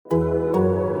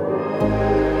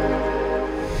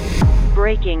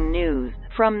Breaking news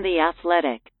from The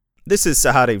Athletic. This is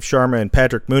Sahadev Sharma and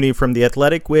Patrick Mooney from The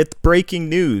Athletic with breaking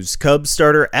news. Cubs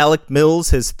starter Alec Mills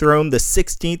has thrown the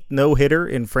 16th no-hitter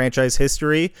in franchise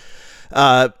history.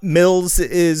 Mills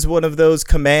is one of those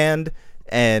command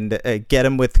and get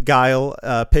him with guile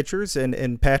pitchers.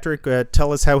 And Patrick,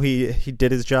 tell us how he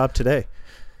did his job today.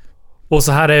 Well,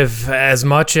 Sahadev, as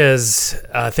much as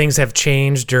things have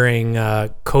changed during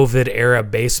COVID-era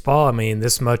baseball, I mean,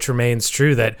 this much remains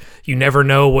true that you never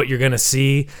know what you're going to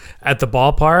see at the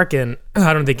ballpark, and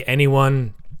I don't think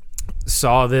anyone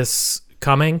saw this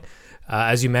coming.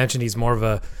 As you mentioned, he's more of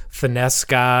a finesse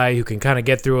guy who can kind of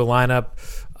get through a lineup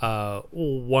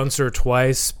once or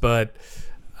twice, but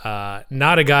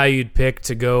not a guy you'd pick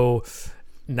to go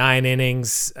 9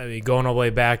 innings. I mean, going all the way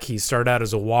back, he started out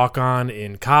as a walk-on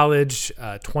in college,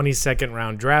 22nd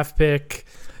round draft pick,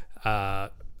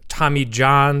 Tommy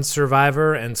John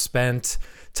survivor, and spent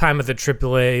time at the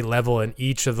AAA level in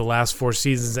each of the last 4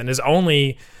 seasons, and is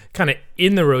only kind of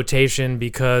in the rotation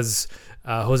because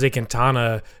Jose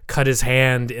Quintana cut his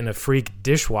hand in a freak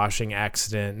dishwashing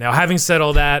accident. Now, having said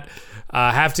all that,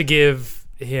 I have to give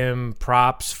him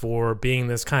props for being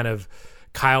this kind of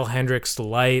Kyle Hendricks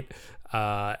light,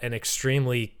 an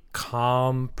extremely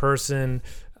calm person,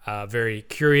 very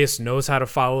curious, knows how to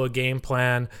follow a game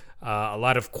plan, a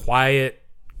lot of quiet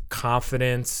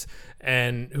confidence,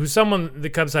 and who's someone the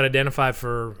Cubs had identified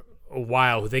for a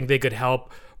while, who think they could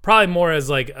help, probably more as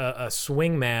like a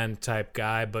swingman type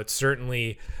guy, but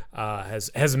certainly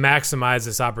has maximized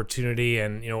this opportunity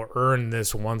and, earned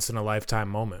this once in a lifetime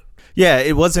moment. Yeah,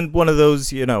 it wasn't one of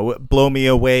those, blow me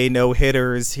away, no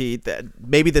hitters.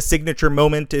 Maybe the signature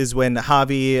moment is when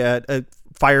Javi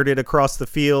fired it across the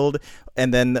field,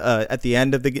 and then at the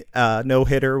end of the no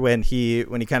hitter when he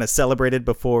kind of celebrated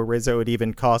before Rizzo had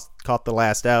even caught the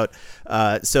last out.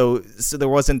 So there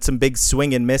wasn't some big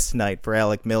swing and miss night for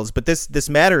Alec Mills, but this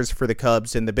matters for the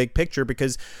Cubs in the big picture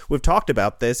because we've talked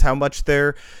about this, how much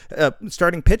their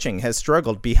starting pitching has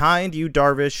struggled. Behind Yu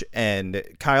Darvish and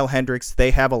Kyle Hendricks,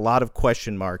 they have a lot of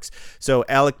question marks. So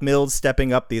Alec Mills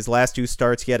stepping up these last 2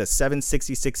 starts, he had a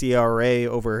 7.66 ERA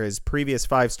over his previous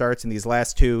 5 starts. In these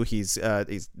last 2, he's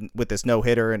with this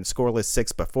no-hitter and scoreless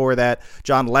 6 before that.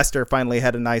 John Lester finally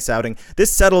had a nice outing.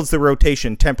 This settles the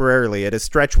rotation temporarily at a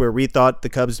stretch where we thought the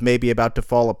Cubs may be about to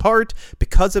fall apart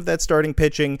because of that starting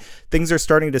pitching. Things are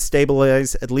starting to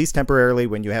stabilize, at least temporarily,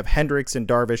 when you have Hendricks and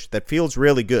Darvish. That feels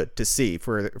really good to see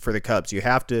for the Cubs. You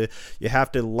have to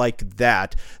like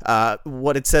that.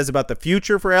 What it says about the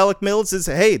future for Alec Mills is,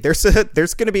 hey, there's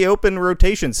going to be open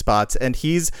rotation spots, and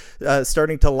he's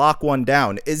starting to lock one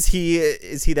down. Is he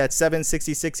that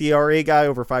 7.66 ERA guy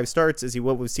over 5 starts? Is he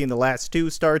what we've seen the last 2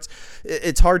 starts?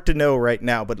 It's hard to know right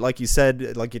now, but like you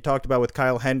said, like you talked about with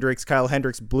Kyle Hendricks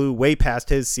blew way past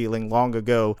his ceiling long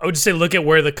ago. I would just say look at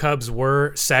where the Cubs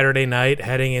were Saturday night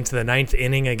heading into the 9th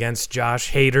inning against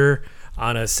Josh Hader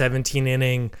on a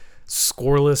 17-inning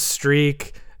scoreless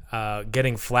streak,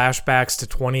 getting flashbacks to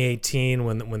 2018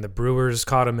 when the Brewers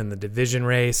caught him in the division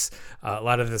race. A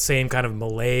lot of the same kind of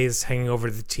malaise hanging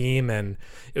over the team, and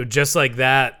just like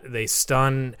that, they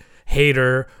stun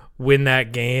Hader, win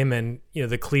that game, and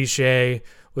the cliche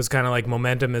was kind of like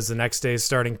momentum is the next day's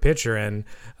starting pitcher. And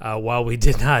while we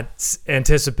did not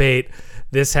anticipate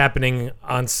this happening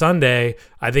on Sunday,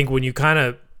 I think when you kind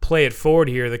of play it forward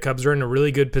here, the Cubs are in a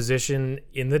really good position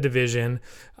in the division.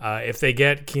 If they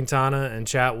get Quintana and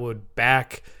Chatwood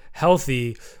back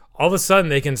healthy, all of a sudden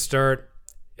they can start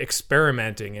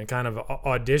experimenting and kind of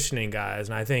auditioning guys.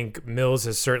 And I think Mills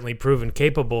has certainly proven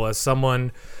capable as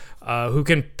someone who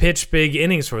can pitch big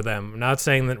innings for them. I'm not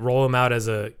saying that roll him out as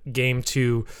a game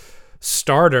 2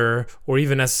 starter or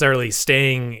even necessarily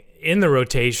staying in the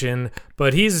rotation,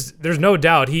 but there's no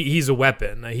doubt he's a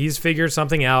weapon. He's figured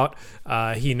something out.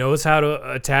 He knows how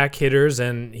to attack hitters,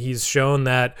 and he's shown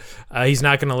that he's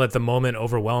not going to let the moment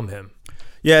overwhelm him.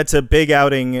 Yeah, it's a big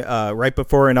outing right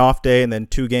before an off day and then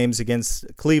 2 games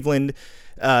against Cleveland.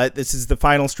 This is the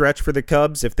final stretch for the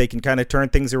Cubs. If they can kind of turn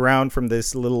things around from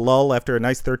this little lull after a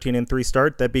nice 13-3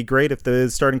 start, that'd be great if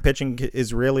the starting pitching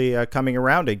is really coming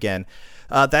around again.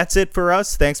 That's it for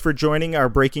us. Thanks for joining our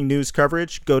breaking news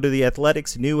coverage. Go to The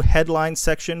Athletic's new headline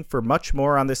section for much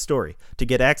more on this story. To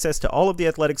get access to all of The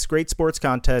Athletic's great sports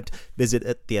content, visit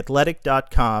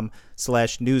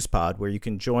theathletic.com/newspod, where you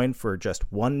can join for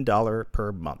just $1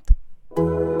 per month.